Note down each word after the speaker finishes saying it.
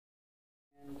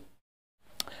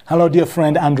Hello, dear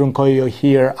friend, Andrew Nkoyo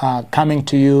here, coming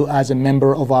to you as a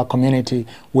member of our community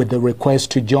with the request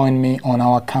to join me on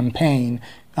our campaign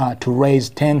to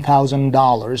raise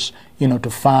 $10,000, to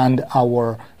fund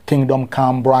our Kingdom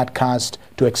Come broadcast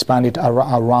to expand it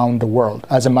around the world.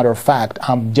 As a matter of fact,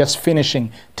 I'm just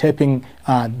finishing taping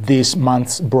this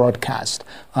month's broadcast,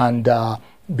 and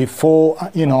before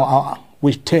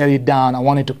we tear it down, I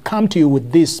wanted to come to you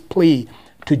with this plea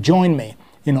to join me.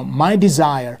 My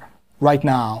desire right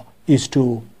now is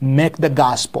to make the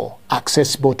gospel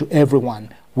accessible to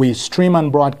everyone. We stream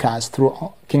and broadcast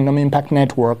through Kingdom Impact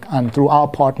Network and through our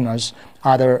partners,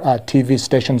 other TV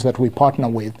stations that we partner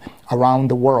with around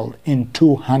the world in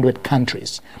 200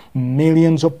 countries.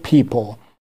 Millions of people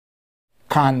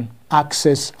can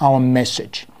access our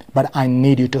message, but I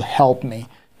need you to help me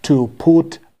to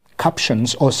put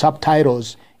captions or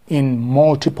subtitles in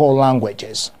multiple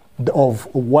languages of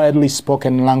widely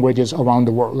spoken languages around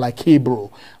the world, like Hebrew,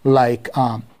 like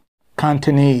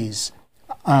Cantonese,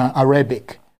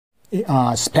 Arabic,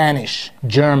 Spanish,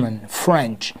 German,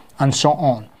 French, and so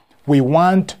on. We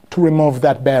want to remove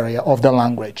that barrier of the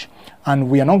language.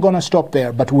 And we are not going to stop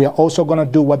there, but we are also going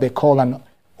to do what they call an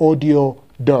audio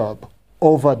dub,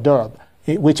 overdub,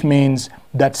 which means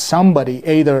that somebody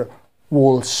either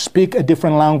will speak a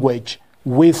different language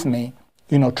with me,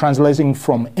 translating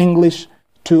from English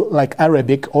to like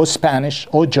Arabic or Spanish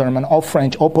or German or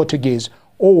French or Portuguese,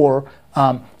 or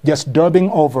just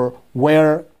dubbing over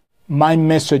where my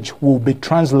message will be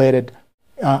translated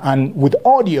and with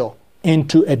audio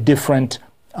into a different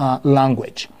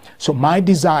language. So my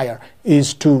desire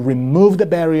is to remove the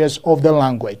barriers of the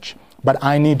language, but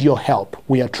I need your help.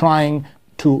 We are trying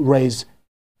to raise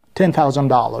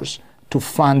 $10,000 to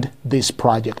fund this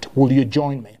project. Will you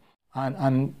join me?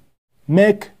 And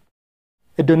make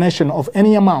a donation of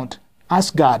any amount.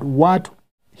 Ask God what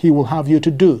He will have you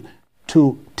to do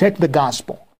to take the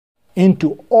gospel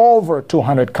into over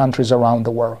 200 countries around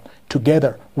the world.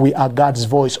 Together, we are God's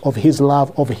voice of His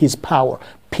love, of His power.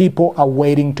 People are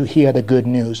waiting to hear the good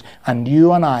news, and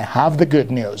you and I have the good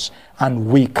news, and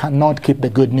we cannot keep the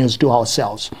good news to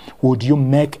ourselves. Would you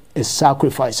make a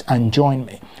sacrifice and join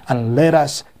me, and let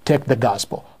us take the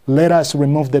gospel? Let us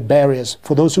remove the barriers.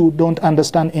 For those who don't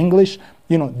understand English,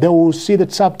 they will see the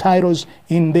subtitles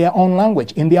in their own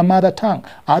language, in their mother tongue.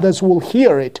 Others will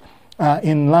hear it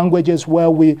in languages where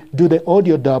we do the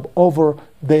audio dub over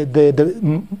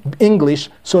the English,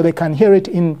 so they can hear it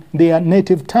in their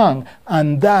native tongue,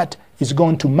 and that is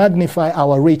going to magnify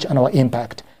our reach and our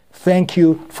impact. Thank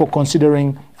you for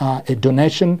considering a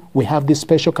donation. We have this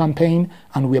special campaign,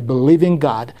 and we are believing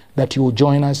God that you will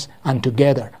join us, and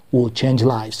together we will change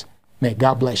lives. May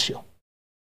God bless you.